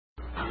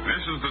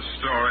This is the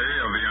story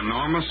of the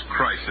enormous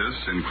crisis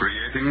in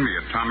creating the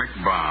atomic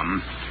bomb,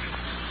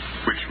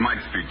 which might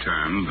be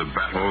termed the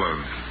Battle of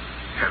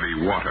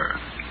Heavy Water.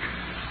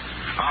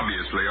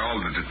 Obviously, all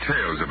the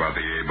details about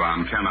the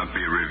A-bomb cannot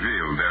be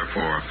revealed.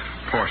 Therefore,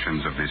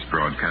 portions of this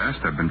broadcast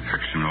have been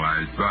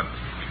fictionalized, but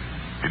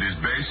it is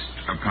based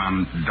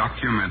upon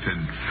documented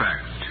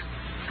fact.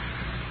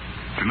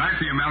 Tonight,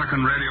 the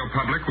American radio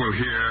public will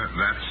hear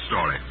that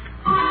story.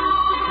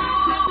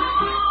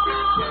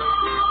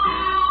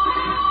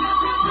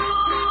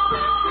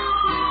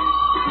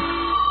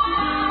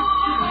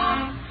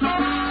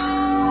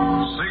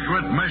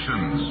 Secret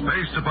Missions,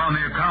 based upon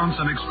the accounts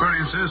and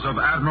experiences of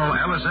Admiral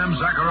L.S.M.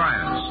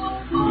 Zacharias,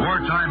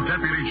 wartime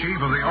deputy chief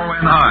of the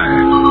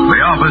ONI,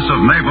 the Office of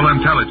Naval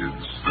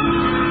Intelligence.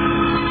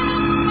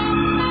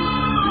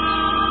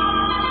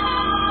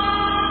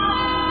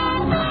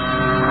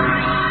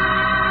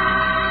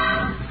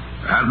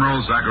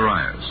 Admiral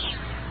Zacharias.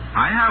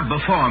 I have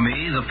before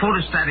me the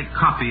photostatic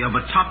copy of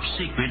a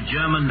top-secret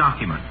German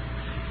document.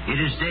 It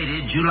is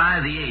dated July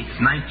the 8th,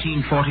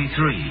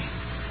 1943.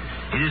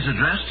 It is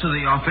addressed to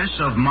the office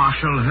of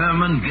Marshal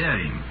Hermann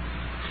Goering.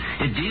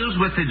 It deals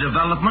with the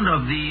development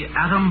of the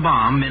atom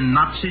bomb in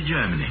Nazi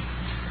Germany.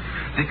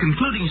 The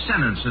concluding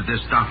sentence of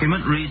this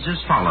document reads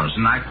as follows,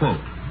 and I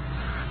quote,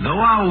 "Though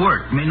our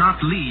work may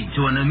not lead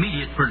to an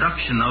immediate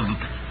production of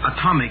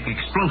atomic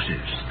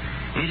explosives,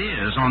 it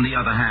is, on the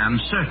other hand,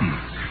 certain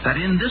that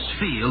in this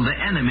field the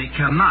enemy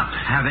cannot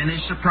have any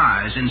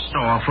surprise in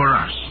store for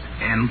us."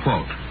 End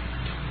quote.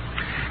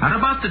 At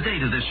about the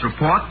date of this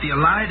report, the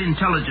Allied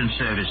intelligence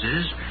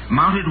services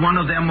mounted one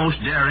of their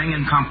most daring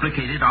and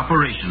complicated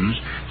operations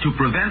to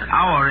prevent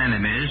our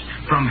enemies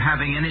from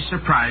having any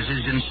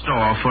surprises in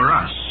store for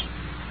us.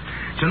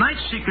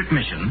 Tonight's secret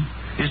mission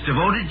is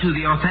devoted to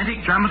the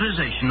authentic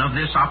dramatization of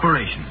this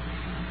operation.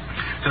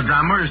 The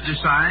drama is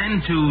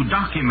designed to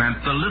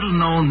document the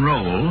little-known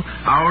role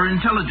our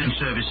intelligence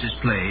services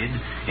played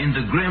in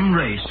the grim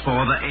race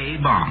for the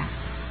A-bomb.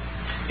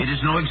 It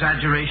is no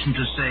exaggeration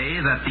to say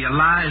that the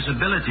Allies'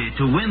 ability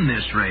to win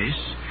this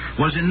race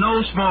was in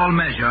no small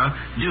measure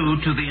due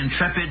to the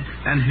intrepid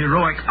and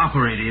heroic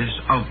operatives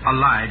of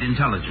Allied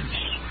intelligence.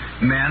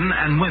 Men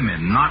and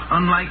women not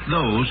unlike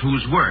those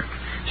whose work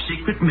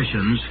Secret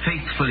Missions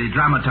faithfully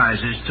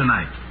dramatizes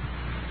tonight.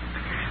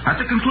 At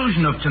the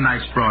conclusion of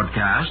tonight's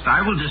broadcast,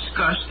 I will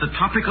discuss the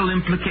topical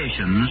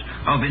implications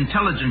of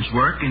intelligence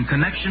work in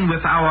connection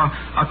with our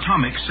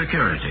atomic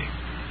security.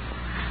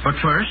 But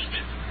first,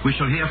 we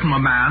shall hear from a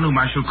man whom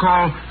I shall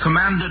call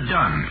Commander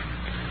Dunn.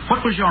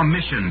 What was your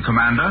mission,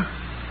 Commander?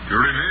 To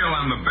reveal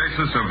on the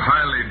basis of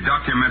highly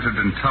documented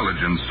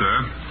intelligence,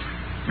 sir,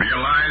 the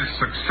Allies'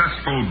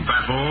 successful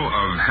Battle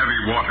of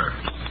Heavy Water.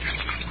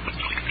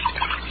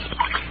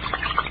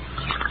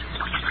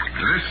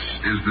 This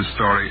is the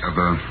story of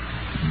a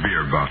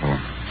beer bottle.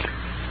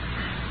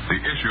 The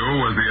issue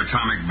was the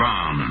atomic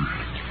bomb.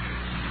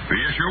 The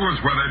issue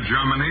was whether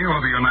Germany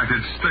or the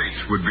United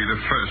States would be the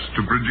first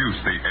to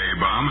produce the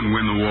A-bomb and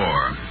win the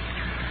war.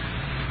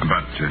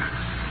 But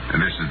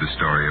this is the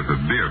story of the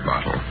beer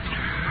bottle.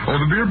 Oh,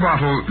 the beer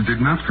bottle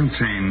did not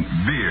contain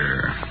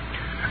beer.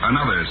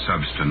 Another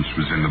substance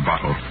was in the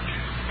bottle.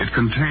 It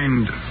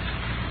contained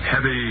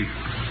heavy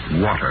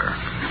water.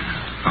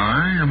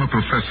 I am a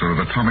professor of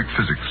atomic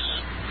physics.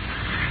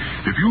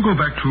 If you go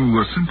back to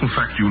a simple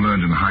fact you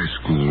learned in high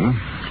school,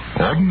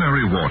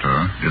 ordinary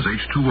water is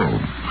H2O,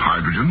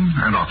 hydrogen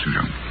and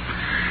oxygen.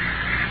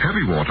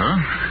 Heavy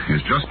water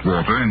is just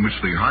water in which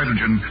the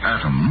hydrogen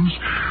atoms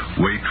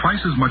weigh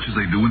twice as much as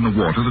they do in the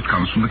water that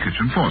comes from the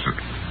kitchen faucet.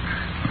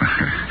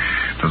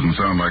 Doesn't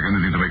sound like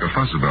anything to make a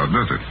fuss about,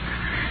 does it?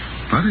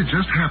 But it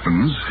just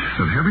happens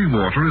that heavy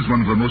water is one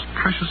of the most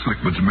precious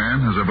liquids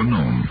man has ever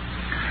known.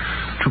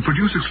 To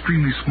produce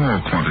extremely small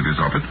quantities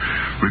of it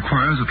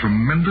requires a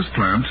tremendous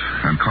plant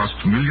and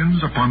costs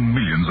millions upon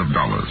millions of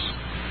dollars.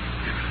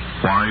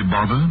 Why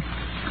bother?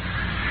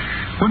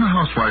 When a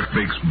housewife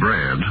bakes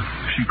bread,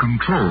 she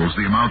controls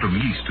the amount of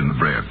yeast in the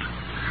bread.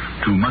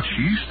 Too much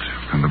yeast,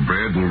 and the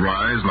bread will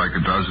rise like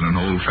it does in an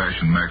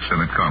old-fashioned Max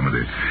Sennett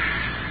comedy.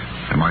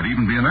 There might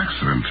even be an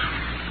accident.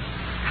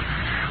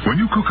 When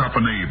you cook up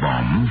an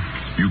A-bomb,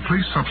 you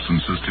place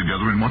substances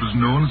together in what is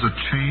known as a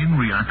chain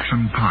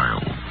reaction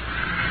pile.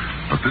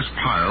 But this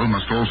pile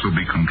must also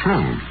be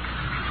controlled,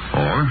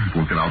 or it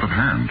will get out of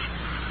hand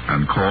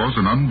and cause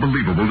an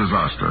unbelievable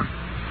disaster.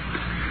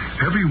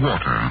 Heavy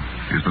water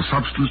is the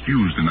substance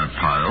used in that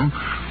pile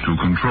to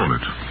control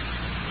it.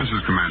 This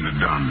is Commander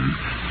Dunn.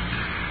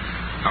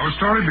 Our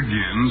story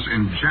begins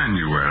in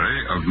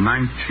January of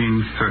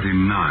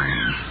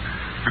 1939,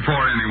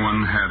 before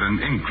anyone had an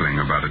inkling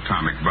about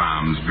atomic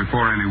bombs,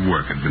 before any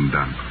work had been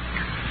done.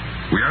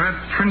 We are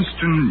at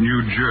Princeton,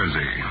 New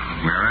Jersey.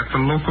 We are at the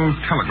local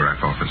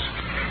telegraph office.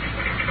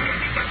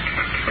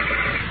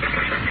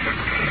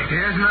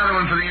 Here's another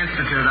one for the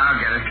Institute. I'll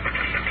get it.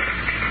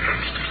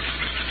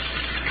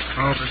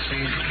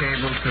 Overseas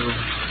cable to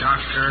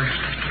Dr.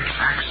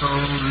 Axel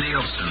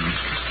Nielsen,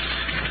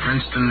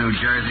 Princeton, New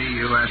Jersey,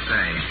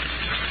 USA.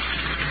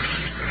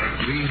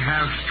 We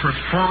have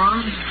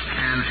performed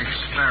an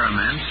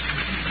experiment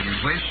in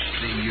which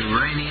the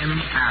uranium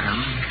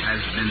atom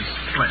has been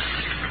split.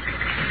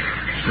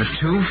 The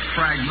two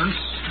fragments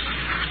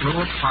flew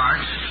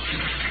apart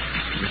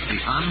with the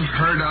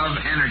unheard-of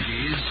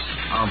energies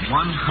of 100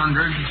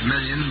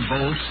 million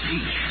volts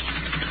each.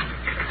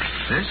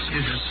 This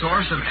is a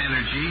source of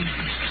energy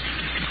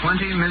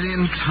 20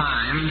 million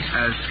times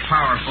as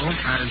powerful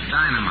as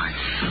dynamite.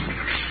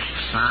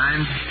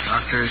 Signed,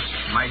 Drs.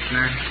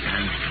 Meitner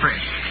and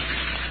Frisch.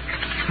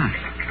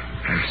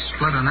 They've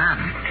split an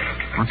atom.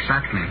 What's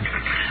that mean?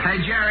 Hey,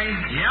 Jerry.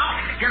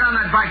 Yeah? Get on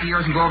that bike of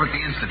yours and go over to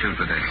the Institute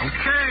with this.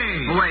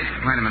 Okay. Oh, wait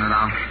a minute.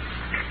 I'll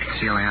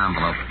seal the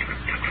envelope.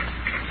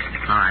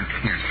 All right,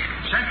 here.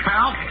 Check,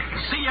 pal.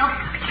 See ya.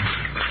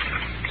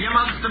 You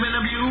must have been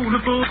a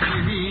beautiful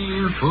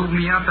baby. Fool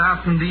me out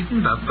that and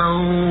eaten that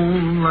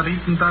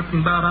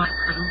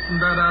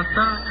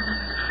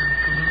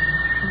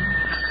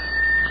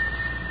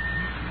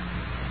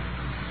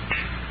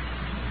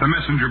The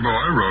messenger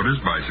boy rode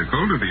his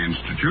bicycle to the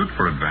Institute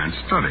for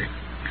Advanced Study.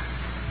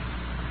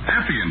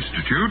 At the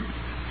Institute,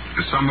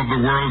 some of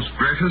the world's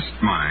greatest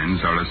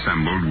minds are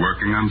assembled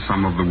working on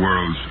some of the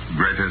world's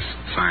greatest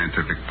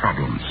scientific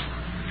problems.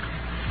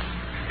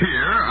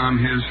 Here,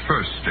 on his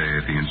first day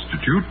at the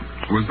Institute,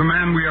 was the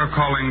man we are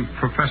calling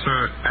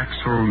Professor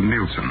Axel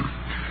Nielsen.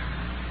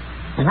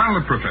 While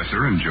the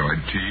professor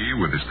enjoyed tea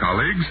with his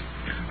colleagues,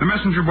 the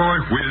messenger boy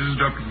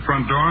whizzed up to the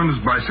front door on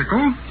his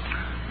bicycle,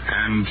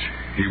 and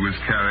he was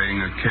carrying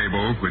a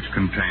cable which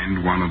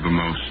contained one of the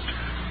most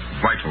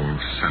vital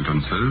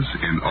sentences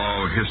in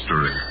all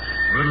history.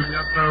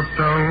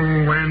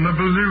 When the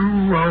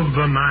blue of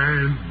the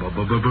night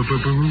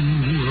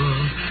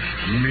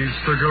meets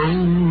the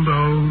gold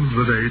of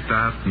the day,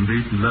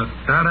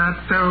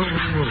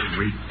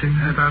 waiting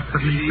at the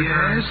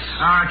Yes?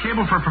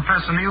 Cable for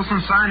Professor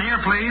Nielsen. Sign here,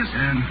 please.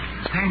 And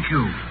thank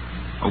you.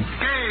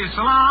 Okay,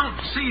 so long.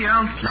 See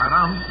ya.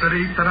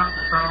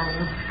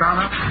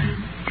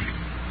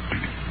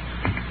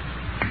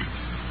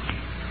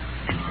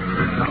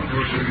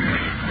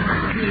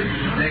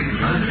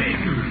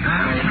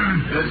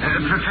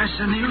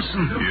 Professor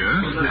Nielsen.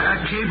 Yes?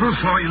 A cable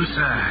for you,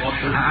 sir.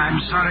 I'm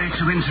sorry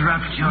to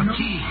interrupt your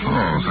tea.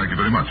 Oh, thank you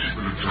very much.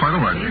 It's quite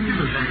all right.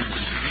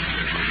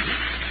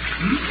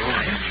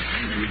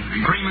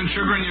 Cream and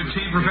sugar in your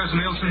tea, Professor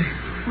Nielsen?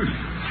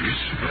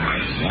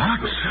 What?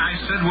 I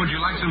said, would you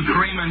like some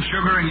cream and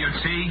sugar in your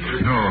tea?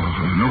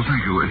 No,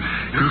 thank you.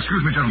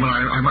 Excuse me, gentlemen.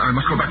 I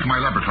must go back to my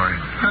laboratory.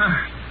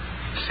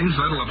 Seems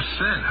a little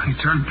upset. He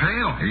turned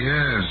pale.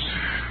 Yes.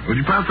 Would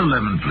you pass the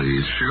lemon,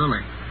 please? Surely.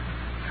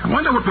 I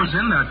wonder what was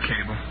in that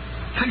cable.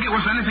 Think it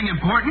was anything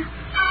important?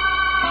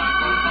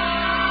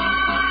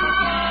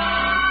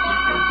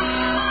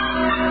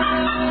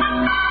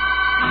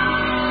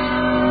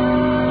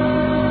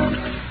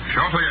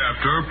 Shortly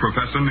after,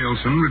 Professor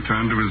Nielsen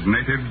returned to his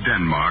native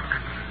Denmark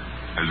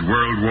as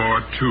World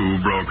War II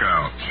broke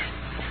out.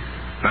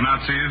 The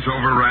Nazis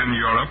overran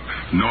Europe,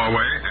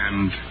 Norway,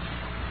 and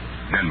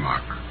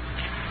Denmark.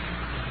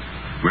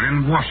 We're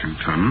in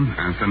Washington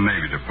at the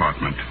Navy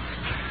Department.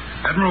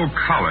 Admiral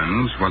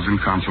Collins was in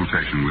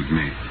consultation with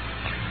me.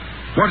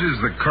 What is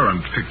the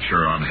current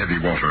picture on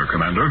heavy water,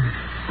 Commander?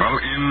 Well,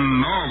 in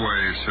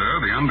Norway, sir,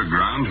 the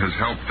underground has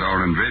helped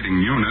our invading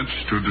units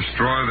to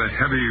destroy the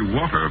heavy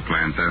water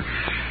plant there.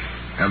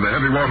 And the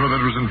heavy water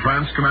that was in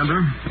France,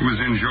 Commander? It was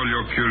in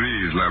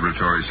Joliot-Curie's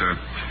laboratory, sir.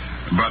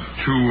 But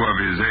two of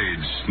his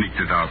aides sneaked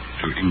it out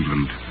to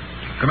England.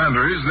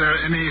 Commander, is there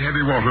any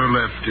heavy water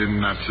left in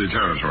Nazi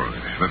territory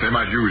that they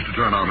might use to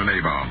turn out an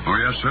A-bomb? Oh,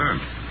 yes, sir.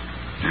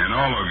 In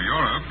all of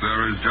Europe,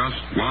 there is just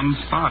one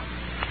spot.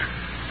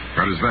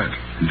 What is that?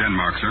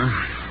 Denmark, sir.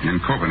 In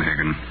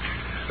Copenhagen.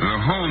 The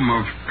home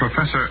of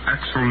Professor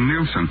Axel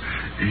Nielsen.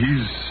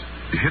 He's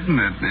hidden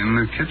it in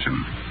the kitchen,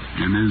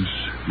 in his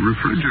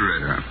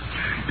refrigerator,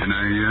 in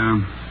a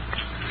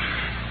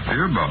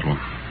beer bottle.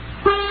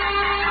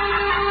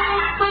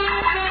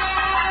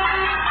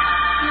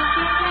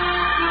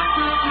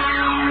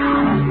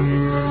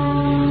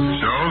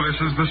 So this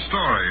is the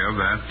story of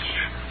that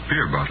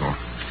beer bottle.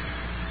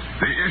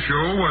 The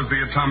issue was the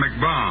atomic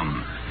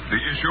bomb. The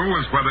issue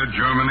was whether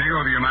Germany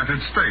or the United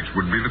States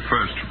would be the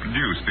first to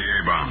produce the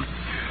A-bomb.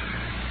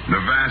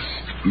 The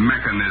vast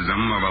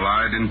mechanism of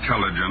Allied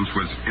intelligence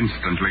was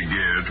instantly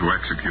geared to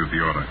execute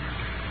the order.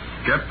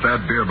 Get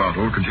that beer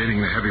bottle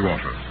containing the heavy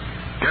water.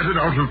 Get it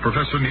out of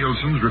Professor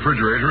Nielsen's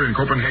refrigerator in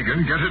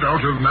Copenhagen. Get it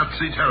out of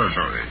Nazi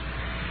territory.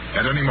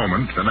 At any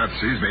moment, the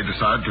Nazis may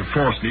decide to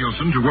force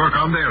Nielsen to work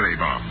on their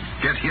A-bomb.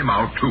 Get him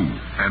out, too,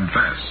 and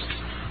fast.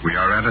 We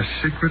are at a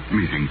secret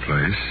meeting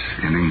place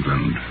in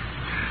England.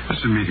 It's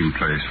a meeting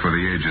place for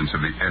the agents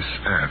of the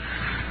SF,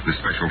 the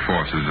Special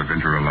Forces of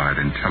Inter-Allied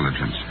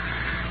Intelligence.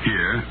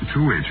 Here,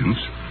 two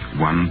agents,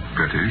 one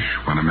British,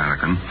 one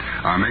American,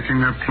 are making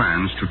their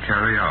plans to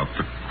carry out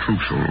the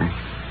crucial,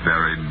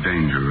 very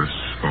dangerous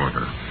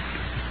order.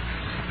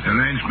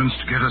 Arrangements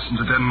to get us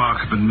into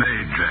Denmark have been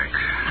made, Jack.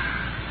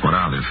 What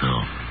are they,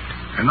 Phil?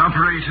 An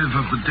operative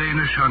of the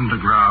Danish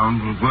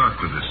underground will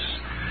work with us.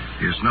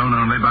 He is known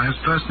only by his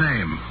first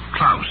name,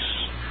 Klaus.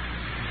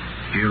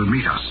 He'll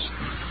meet us.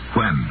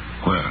 When?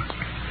 Where?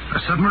 A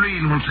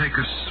submarine will take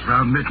us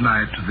around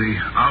midnight to the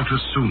Outer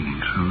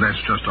Sund. That's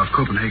just off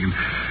Copenhagen.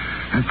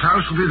 And Klaus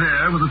will be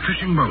there with a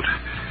fishing boat.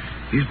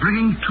 He's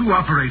bringing 2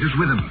 operators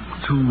with him,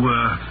 2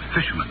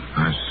 fishermen.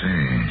 I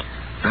see.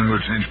 Then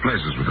we'll change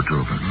places with the 2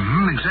 of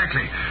them.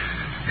 Exactly.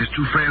 His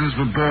 2 friends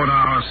will board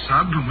our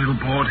sub, and we'll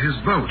board his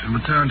boat and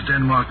return to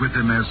Denmark with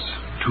him as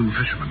 2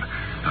 fishermen.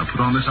 Now put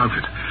on this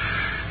outfit.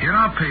 Here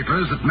are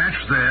papers that match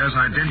theirs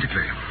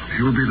identically.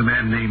 You'll be the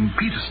man named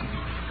Peterson.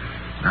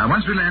 Now,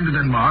 once we land in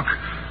Denmark,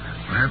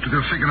 we'll have to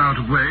go figure out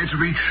a way to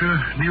reach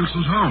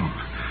Nielsen's home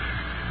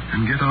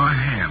and get our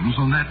hands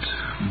on that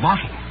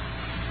bottle.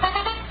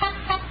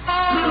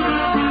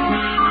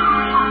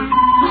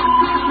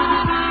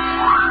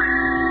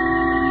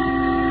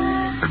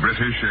 The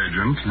British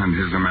agent and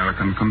his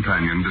American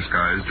companion,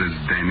 disguised as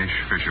Danish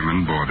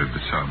fishermen, boarded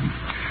the sub.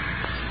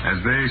 As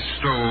they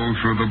stole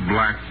through the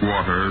black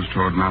waters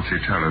toward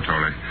Nazi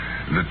territory,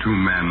 the 2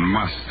 men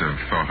must have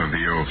thought of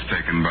the oath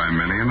taken by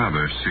many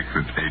another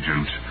secret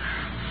agent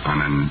on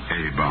an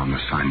A-bomb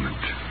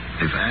assignment.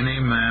 If any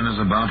man is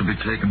about to be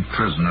taken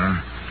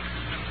prisoner,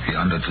 he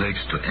undertakes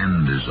to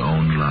end his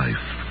own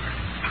life.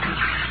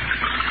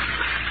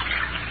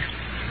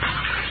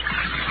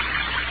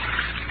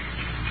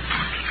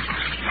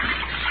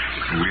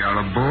 We are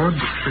aboard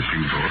the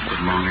fishing boat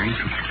belonging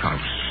to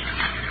Klaus.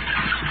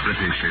 The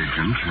British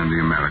agent and the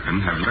American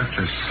have left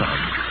their sub,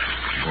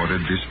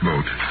 boarded this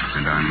boat,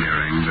 and are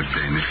nearing the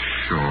Danish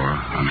shore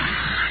on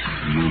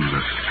a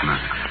moonless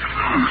night.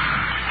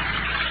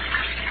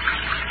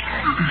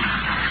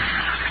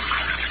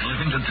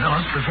 Anything to tell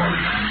us before we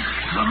land,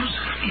 Klaus?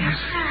 Yes.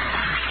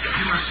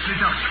 You must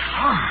split up.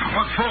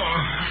 What for?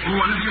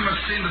 One of you must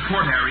stay in the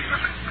port area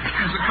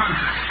as a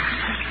contact.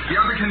 The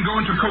other can go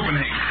into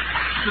Copenhagen,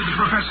 to the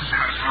professor's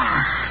house.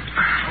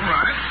 All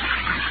right.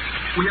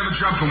 We have a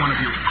job for one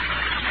of you.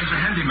 As a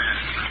handyman,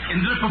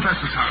 in the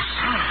professor's house.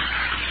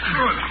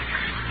 Good.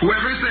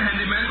 Whoever is the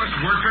handyman must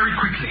work very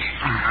quickly.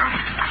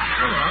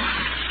 Well,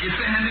 if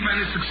the handyman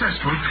is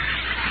successful,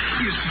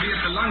 he is to be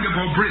at the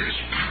Langeborg Bridge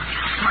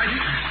Friday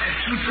at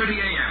 2:30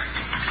 a.m.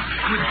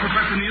 with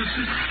Professor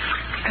Nielsen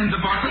and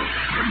the bottle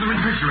from the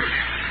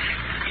refrigerator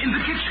in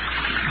the kitchen.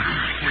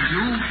 Will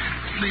you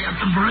be at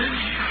the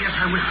bridge? Yes,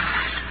 I will.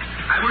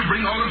 I will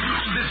bring all of you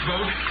to this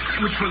boat,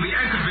 which will be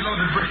anchored below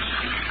the bridge.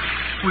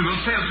 We will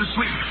sail to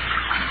Sweden.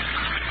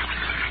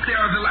 There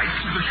are the lights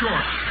of the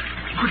shore.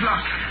 Good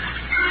luck.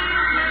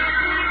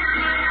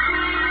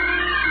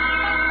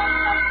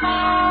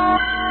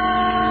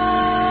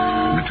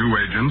 The 2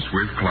 agents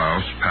with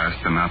Klaus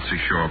passed the Nazi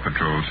shore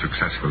patrol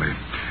successfully.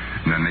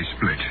 And then they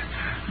split.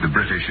 The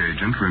British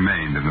agent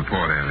remained in the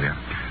port area.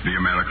 The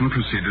American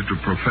proceeded to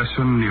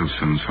Professor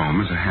Nielsen's home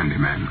as a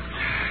handyman.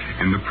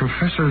 In the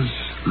professor's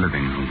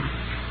living room.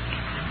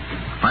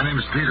 My name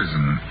is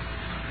Peterson.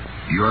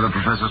 You are the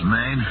professor's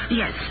maid?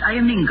 Yes, I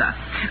am Inga.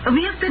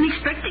 We have been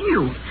expecting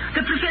you.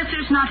 The professor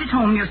is not at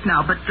home just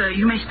now, but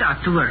you may start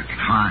to work.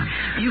 Fine.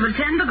 You will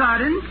tend the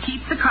garden,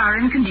 keep the car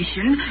in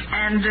condition,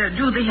 and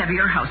do the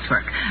heavier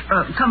housework.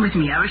 Come with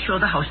me. I will show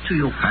the house to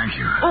you. Thank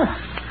you. Oh,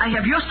 I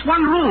have just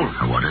one rule.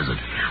 What is it?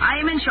 I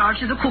am in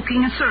charge of the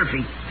cooking and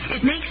serving.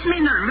 It makes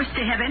me nervous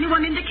to have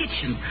anyone in the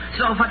kitchen.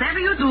 So whatever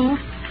you do,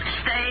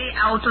 stay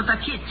out of the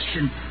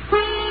kitchen.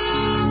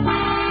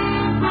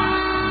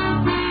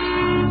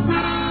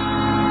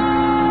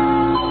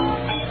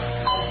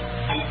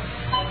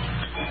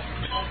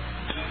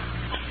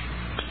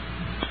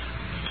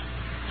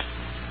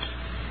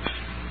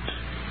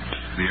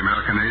 The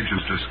American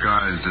agent,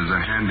 disguised as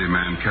a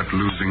handyman, kept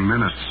losing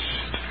minutes,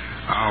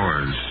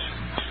 hours.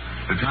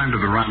 The time to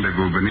the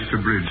rendezvous beneath the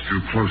bridge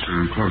drew closer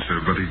and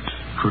closer, but he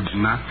could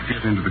not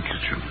get into the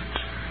kitchen.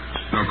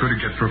 Nor could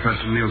he get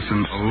Professor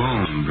Nielsen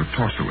alone to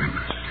talk to him.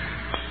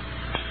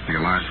 The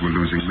Allies were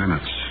losing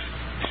minutes,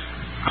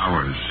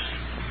 hours.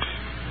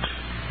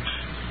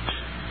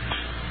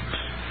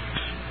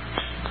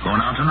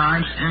 Going out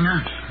tonight, Inga?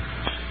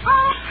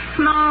 Oh,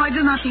 no, I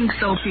do not think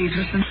so,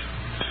 Peterson.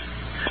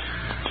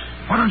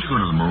 Why don't you go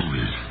to the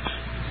movies?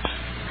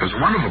 There's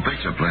a wonderful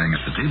picture playing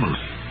at the Tivoli.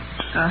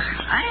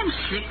 I am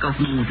sick of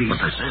movies.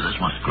 But they say this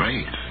one's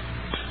great.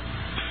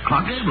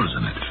 Clark Gable's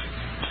in it.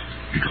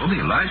 You told me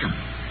you like him.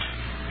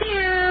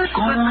 Yes,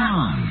 Go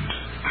on.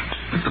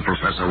 If the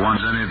professor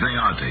wants anything,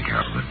 I'll take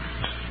care of it.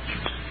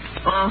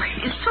 Oh,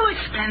 it's too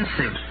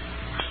expensive.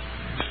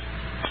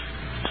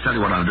 Tell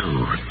you what I'll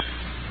do.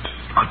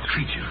 I'll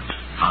treat you.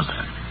 How's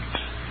that?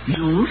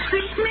 You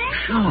treat me?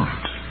 Sure.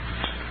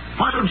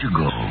 Why don't you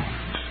go?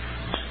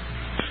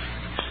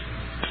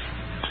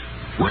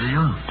 Will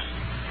you?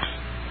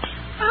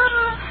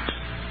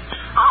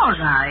 All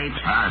right.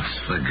 That's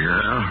the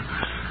girl.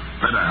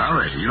 Better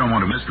hurry. You don't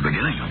want to miss the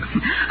beginning of it.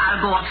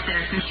 I'll go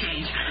upstairs and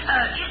change.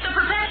 If the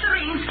professor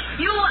rings,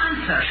 you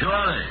answer.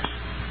 Surely.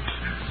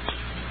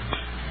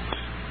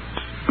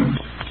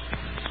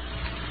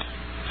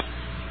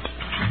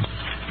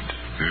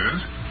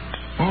 Yes?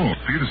 Oh,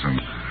 Peterson.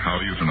 How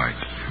are you tonight?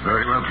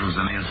 Very well,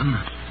 Professor Nielsen.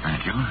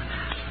 Thank you.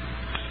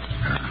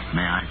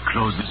 May I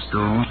close this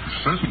door?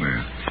 Certainly.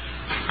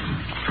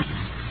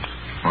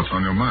 What's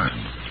on your mind?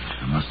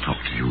 I must talk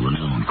to you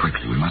alone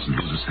quickly. We mustn't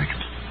lose a second.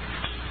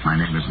 My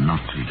name is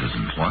not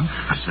Peterson. What?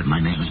 I said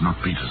my name is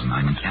not Peterson.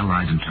 I'm an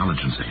Allied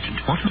intelligence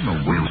agent. What in the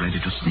world? We're ready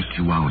to sneak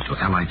you out to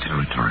Allied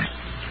territory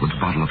with the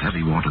bottle of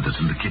heavy water that's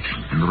in the kitchen,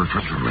 in the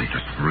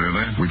refrigerator.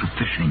 Really? With a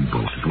fishing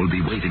boat. It will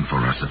be waiting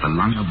for us at the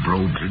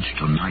Langebro Bridge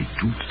tonight,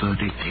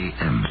 2:30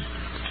 a.m.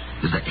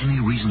 Is there any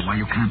reason why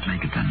you can't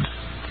make it then?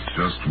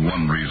 Just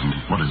one reason.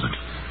 What is it?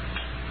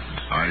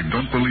 I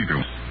don't believe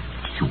you.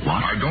 You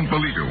what? I don't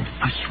believe you.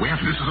 I swear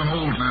to This is an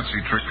old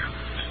Nazi trick.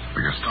 The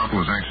Gestapo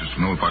is anxious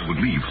to know if I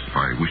would leave, if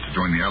I wish to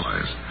join the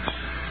Allies.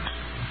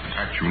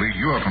 Actually,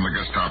 you are from the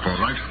Gestapo,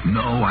 right?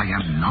 No, I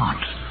am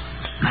not.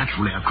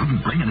 Naturally, I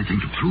couldn't bring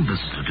anything to prove this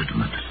is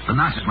legitimate. The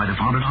Nazis might have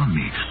found it on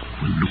me.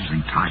 We're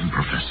losing time,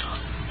 Professor.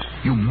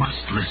 You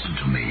must listen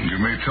to me. You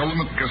may tell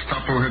them at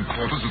Gestapo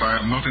headquarters that I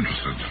am not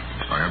interested.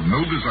 I have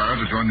no desire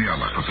to join the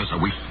Allies.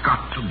 Professor, we've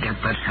got to get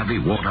that heavy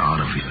water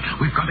out of here.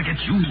 We've got to get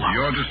you out.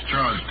 You're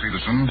discharged,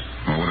 Peterson,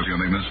 or whatever your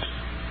name is.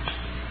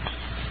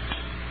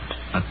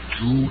 At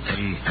 2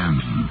 a.m.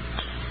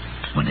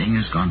 When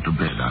Inge's gone to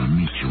bed, I'll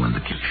meet you in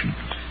the kitchen.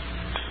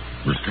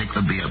 We'll take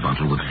the beer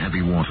bottle with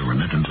heavy water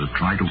in it, and we'll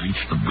try to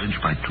reach the bridge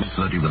by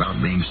 2:30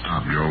 without being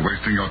stopped. You're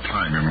wasting your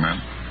time, young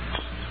man.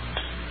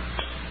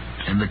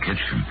 In the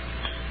kitchen.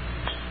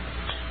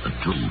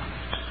 At 2.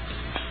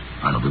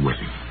 I'll be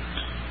waiting.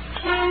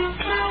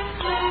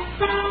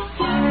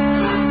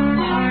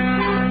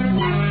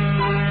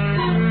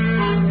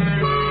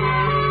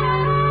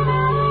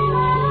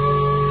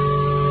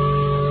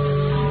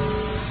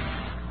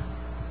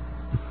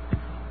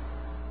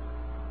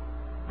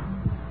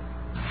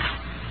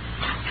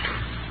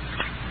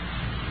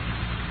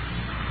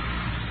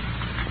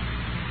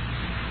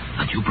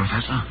 You,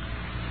 Professor?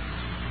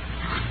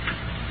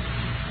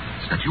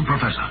 Is that you,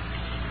 Professor?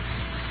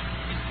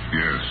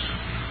 Yes.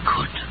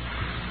 Good.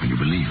 Will you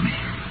believe me?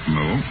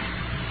 No.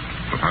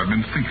 But I've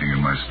been thinking in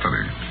my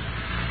study.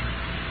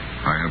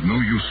 I have no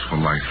use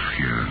for life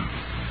here.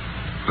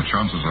 The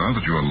chances are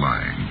that you are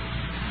lying.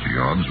 The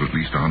odds are at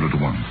least 100 to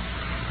 1.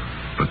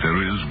 But there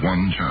is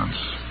one chance.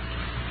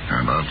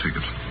 And I'll take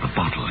it. The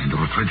bottle in the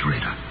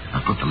refrigerator.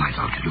 I'll put the lights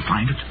out. Can you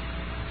find it?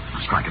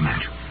 I'll strike a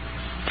match.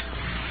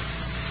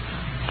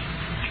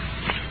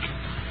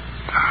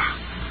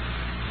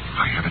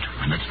 I have it.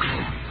 And let's go.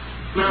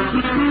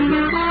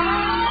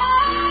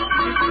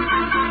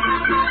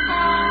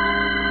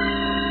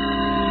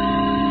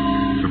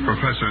 The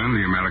professor and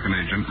the American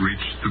agent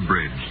reached the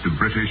bridge. The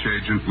British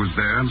agent was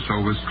there, and so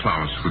was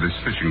Klaus with his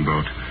fishing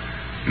boat.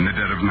 In the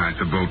dead of night,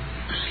 the boat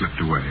slipped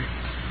away.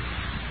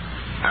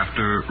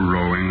 After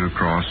rowing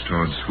across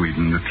towards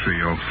Sweden, the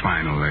trio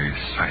finally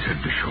sighted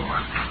the shore.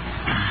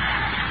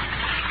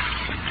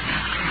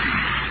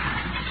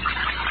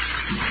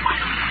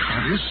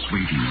 That is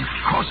Sweden.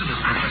 Of course it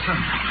is, Professor.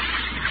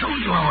 I told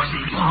you I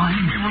wasn't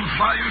blind. We will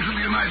fly you to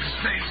the United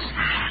States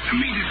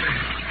immediately.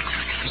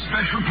 A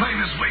special plane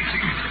is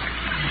waiting.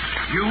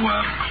 You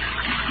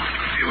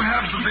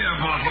have the beer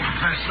bottle,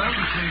 Professor,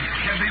 with the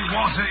heavy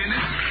water in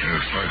it?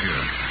 Yes, right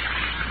here.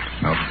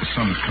 Now that the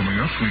sun is coming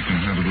up, we can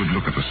have a good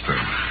look at the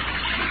stove.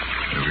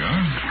 There we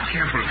are.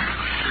 Careful.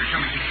 We're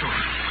coming to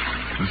shore.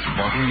 This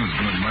bottle has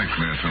been a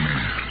nightmare to me.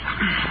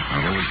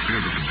 I've always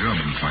feared that the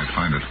Germans might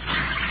find it.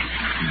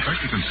 In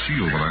fact, to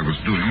conceal what I was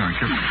doing, I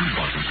kept 2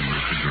 bottles in the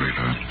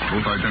refrigerator,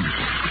 both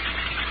identical.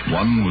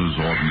 One was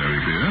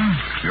ordinary beer,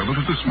 the other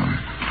was this one.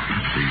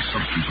 The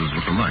substances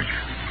look alike.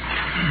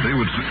 They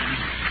would...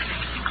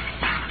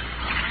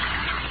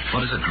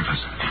 What is it,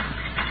 Professor?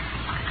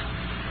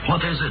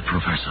 What is it,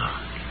 Professor?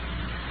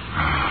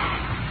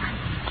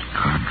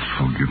 God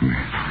forgive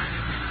me.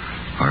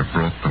 I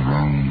brought the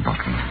wrong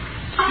bottle.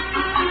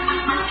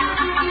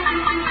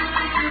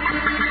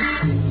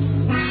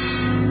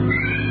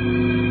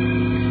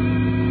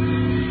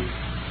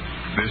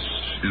 This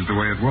is the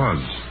way it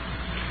was.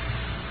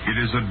 It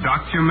is a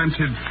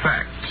documented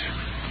fact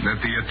that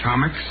the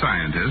atomic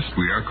scientist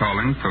we are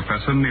calling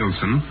Professor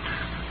Nielsen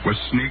was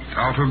sneaked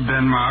out of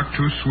Denmark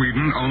to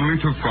Sweden only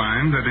to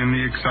find that in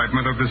the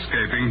excitement of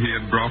escaping he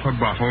had brought a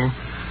bottle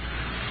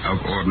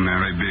of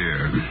ordinary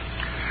beer,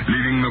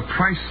 leaving the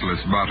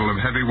priceless bottle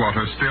of heavy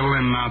water still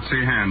in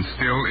Nazi hands,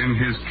 still in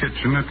his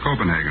kitchen at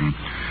Copenhagen.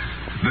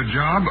 The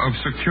job of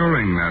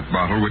securing that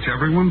bottle, which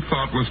everyone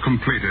thought was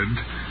completed,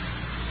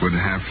 would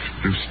have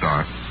to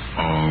start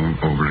all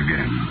over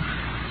again.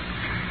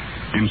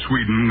 In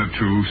Sweden, the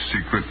 2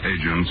 secret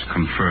agents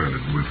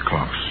conferred with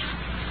Klaus.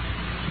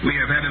 We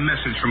have had a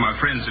message from our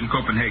friends in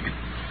Copenhagen.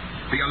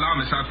 The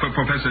alarm is out for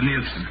Professor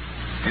Nielsen.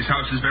 His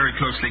house is very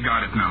closely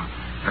guarded now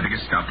by the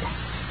Gestapo.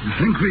 You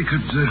think we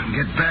could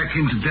get back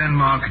into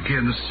Denmark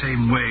again the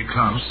same way,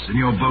 Klaus, in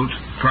your boat?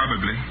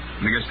 Probably.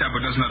 The Gestapo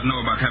does not know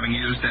about having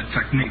used that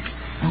technique.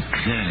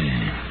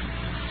 Okay.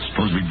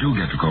 Suppose we do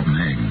get to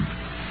Copenhagen.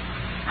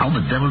 How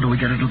the devil do we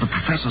get into the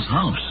professor's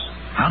house?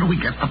 How do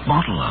we get the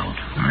bottle out?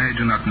 I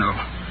do not know.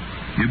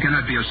 You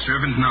cannot be a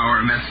servant now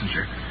or a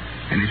messenger.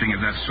 Anything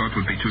of that sort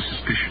would be too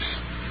suspicious.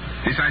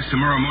 Besides,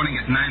 tomorrow morning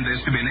at 9,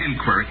 there's to be an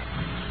inquiry.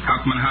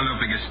 Hauptmann Haller of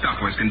the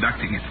Gestapo is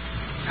conducting it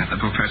at the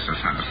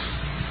professor's house.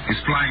 He's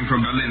flying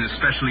from Berlin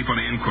especially for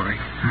the inquiry.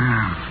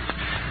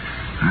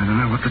 I don't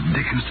know what the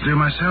dickens to do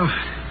myself.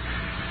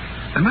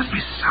 There must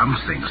be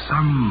something,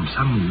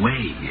 some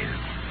way.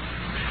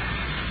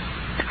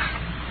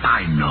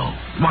 I know.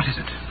 What is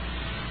it?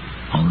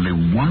 Only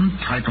one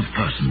type of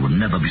person would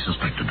never be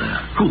suspected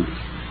there. Who?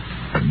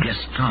 A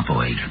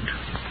Gestapo agent.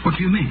 What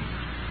do you mean?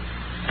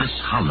 This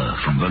Haller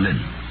from Berlin.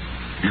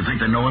 You think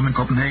they know him in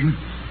Copenhagen?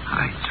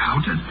 I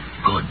doubt it.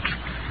 Good.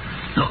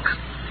 Look,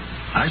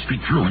 I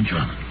speak fluent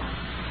German.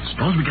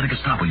 Suppose we get a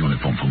Gestapo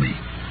uniform for me.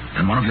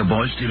 Can one of your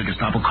boys steal a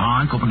Gestapo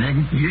car in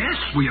Copenhagen? Yes,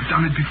 we have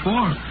done it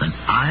before. Then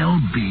I'll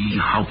be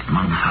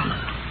Hauptmann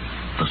Haller,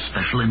 the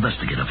special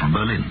investigator from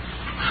Berlin.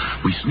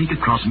 We sneak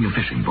across in your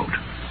fishing boat.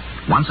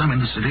 Once I'm in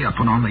the city, I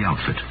put on the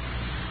outfit.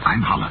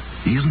 I'm Haller.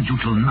 He isn't due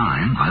till 9.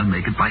 I'll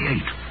make it by 8.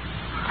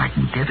 I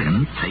can get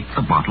in, take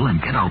the bottle, and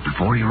get out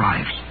before he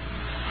arrives.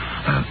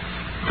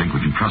 Think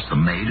we can trust the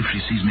maid if she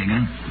sees me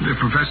again? The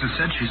professor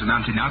said she's an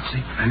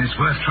anti-Nazi. And it's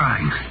worth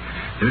trying.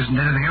 There isn't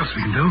anything else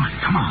we can do.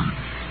 Come on.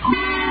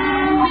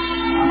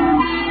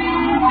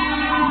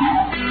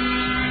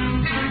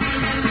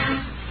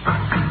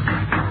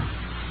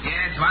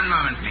 Yes, one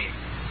moment, please.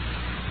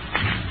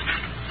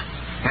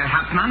 Herr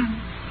Hauptmann?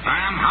 I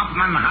am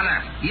Hauptmann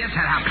Haller. Yes,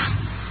 Herr Hauptmann.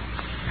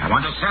 I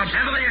want to search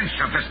every inch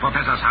of this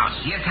professor's house.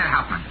 Yes, Herr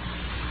Hauptmann.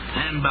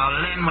 In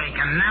Berlin, we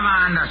can never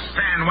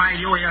understand why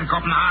you here in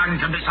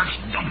Copenhagen can be such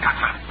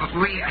dummköpfe.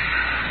 We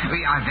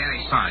are very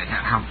sorry,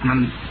 Herr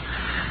Hauptmann.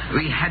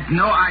 We had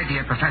no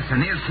idea Professor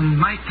Nielsen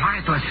might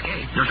try to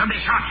escape. You should be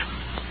shot.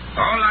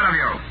 A whole lot of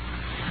you.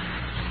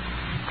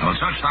 I will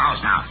search the house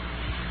now.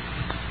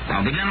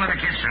 I'll begin with the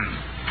kitchen.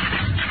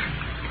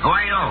 Who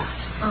are you?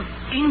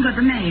 Inga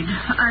the maid.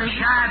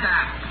 Shut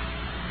up.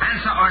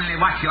 Answer only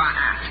what you are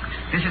asked.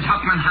 This is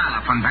Hauptmann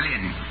Haller from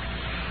Berlin.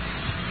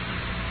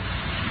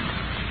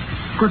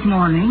 Good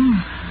morning,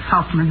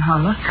 Hauptmann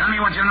Haller. Tell me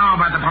what you know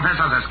about the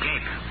professor's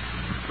escape.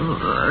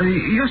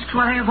 Just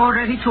what I have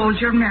already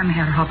told your men,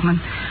 Herr Hauptmann.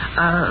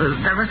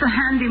 There was a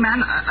handyman,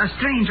 a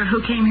stranger,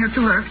 who came here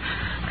to work,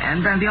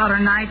 and then the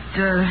other night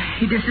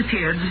he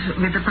disappeared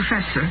with the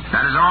professor.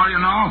 That is all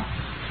you know?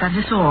 That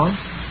is all.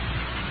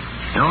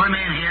 You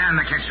remain here in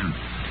the kitchen.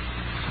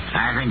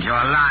 I think you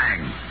are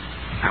lying.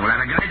 I will have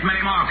a great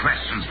many more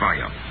questions for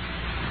you.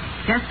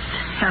 Yes,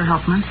 Herr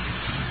Hauptmann.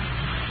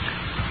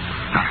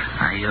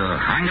 Are you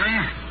hungry,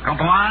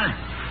 Corporal?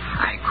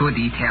 I could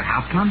eat, Herr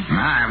Hauptmann.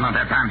 I have not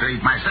had time to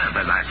eat myself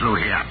as I flew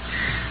here.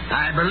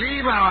 I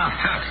believe our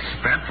first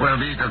step will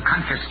be to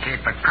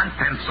confiscate the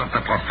contents of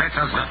the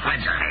professor's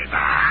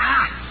refrigerator.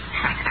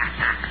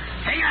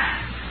 Here!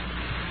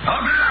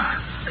 Open it up!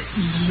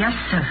 Yes,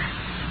 sir.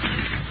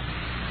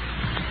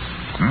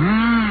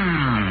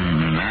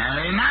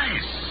 Very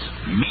nice.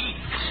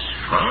 Meat,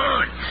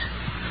 fruit.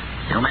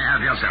 You may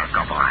have yourself,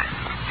 Corporal.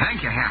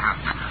 Thank you, Herr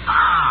Hauptmann.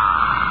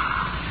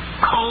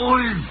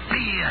 Cold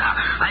beer.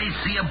 I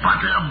see a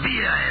bottle of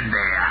beer in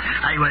there.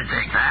 I will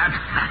take that.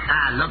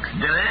 Looks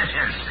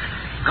delicious.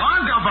 Go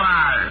on,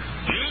 Corporal.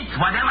 Eat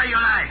whatever you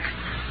like.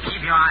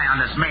 Keep your eye on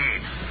this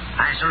maid.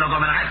 I shall look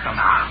over the rest of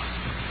the house.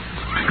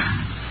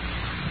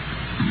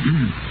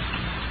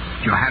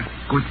 You have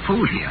good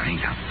food here,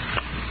 Inga.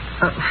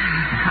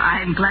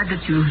 I'm glad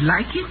that you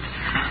like it.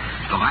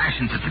 The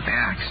rations at the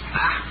barracks.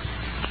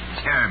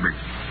 Terrible.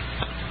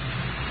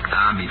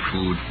 Army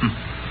food.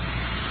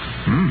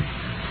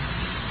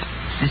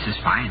 This is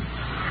fine.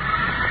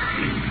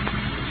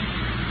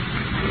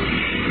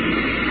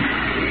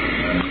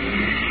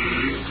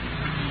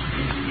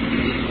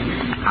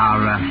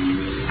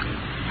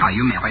 Are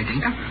you married,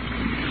 Inga?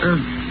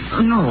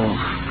 No.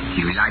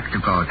 Do you like to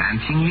go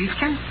dancing,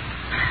 Liefken?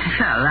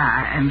 Well,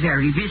 I am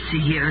very busy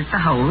here at the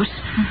house.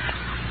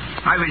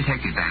 I will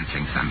take you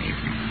dancing some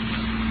evening.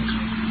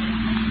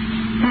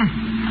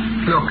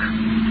 Look,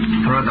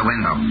 through the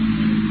window.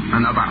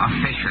 Another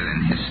official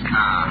in his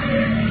car.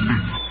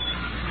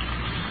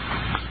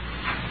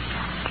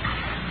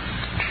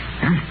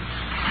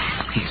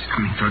 He's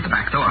coming through the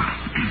back door.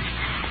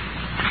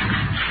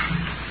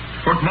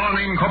 Good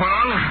morning,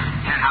 Corporal.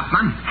 Herr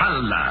Hauptmann?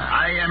 Haller.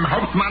 I am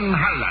Hauptmann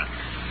Haller.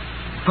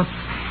 But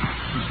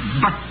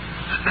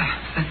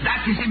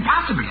that is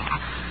impossible.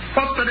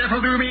 What the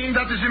devil do you mean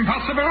that is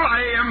impossible?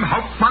 I am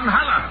Hauptmann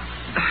Haller.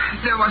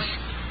 There was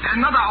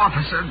another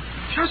officer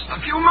just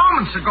a few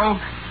moments ago.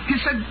 He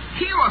said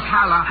he was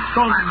Haller.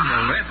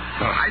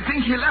 I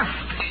think he left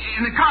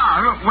in a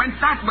car, went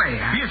that way.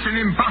 He is an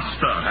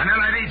impostor, an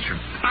allied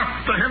agent.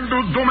 After him, du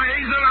dumme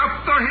Esel,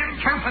 after him,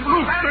 kämpfen, du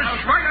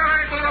Schweinerei.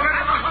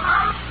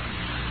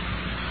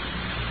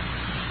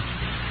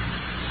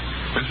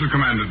 This is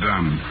Commander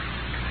Dunn.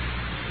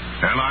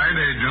 Allied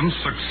agents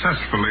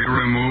successfully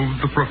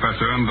removed the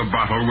professor and the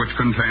bottle which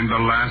contained the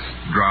last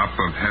drop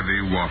of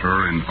heavy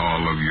water in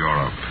all of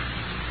Europe.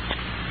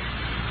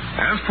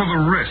 As for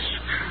the risk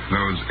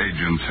those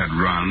agents had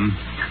run,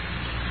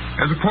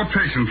 there's a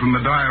quotation from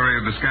the diary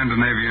of the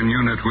Scandinavian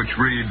unit which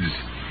reads,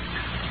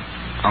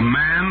 A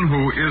man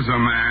who is a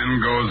man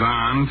goes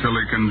on till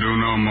he can do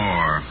no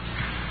more,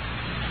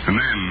 and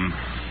then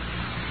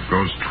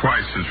goes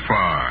twice as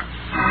far.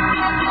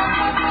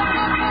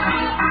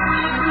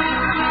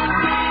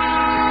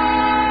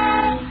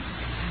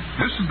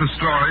 This is the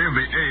story of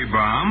the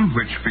A-bomb,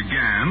 which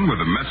began with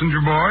a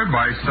messenger boy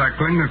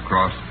bicycling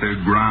across the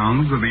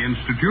grounds of the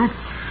Institute,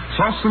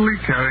 saucily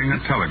carrying a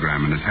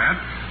telegram in his hat.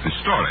 A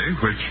story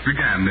which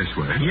began this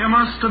way. You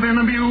must have been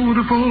a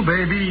beautiful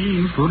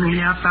baby.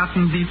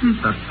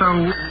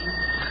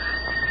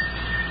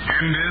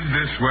 Ended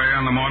this way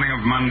on the morning of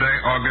Monday,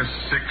 August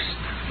 6,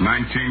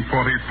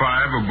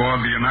 1945,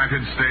 aboard the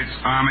United States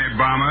Army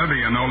bomber,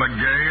 the Enola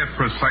Gay, at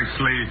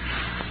precisely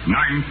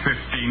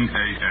 9:15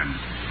 a.m.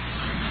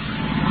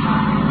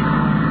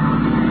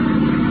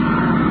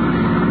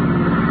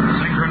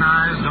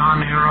 Synchronized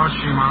on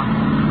Hiroshima.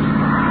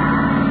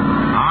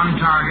 On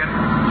target.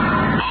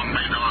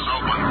 Bombay doors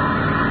open.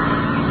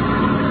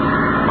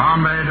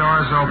 Bombay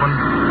doors open.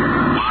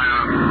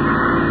 Fire.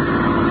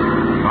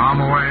 Bomb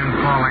away and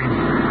falling.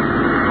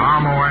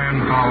 Bomb away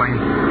and falling.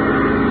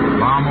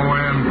 Bomb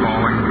away and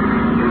falling.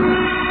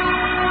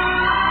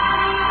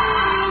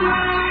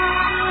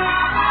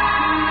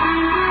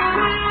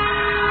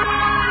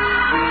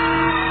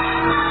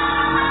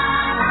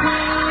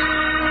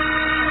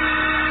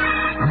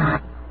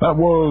 That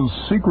was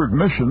Secret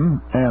Mission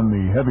and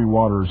the Heavy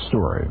Waters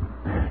story.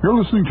 You're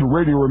listening to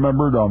Radio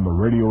Remembered on the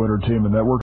Radio Entertainment Network.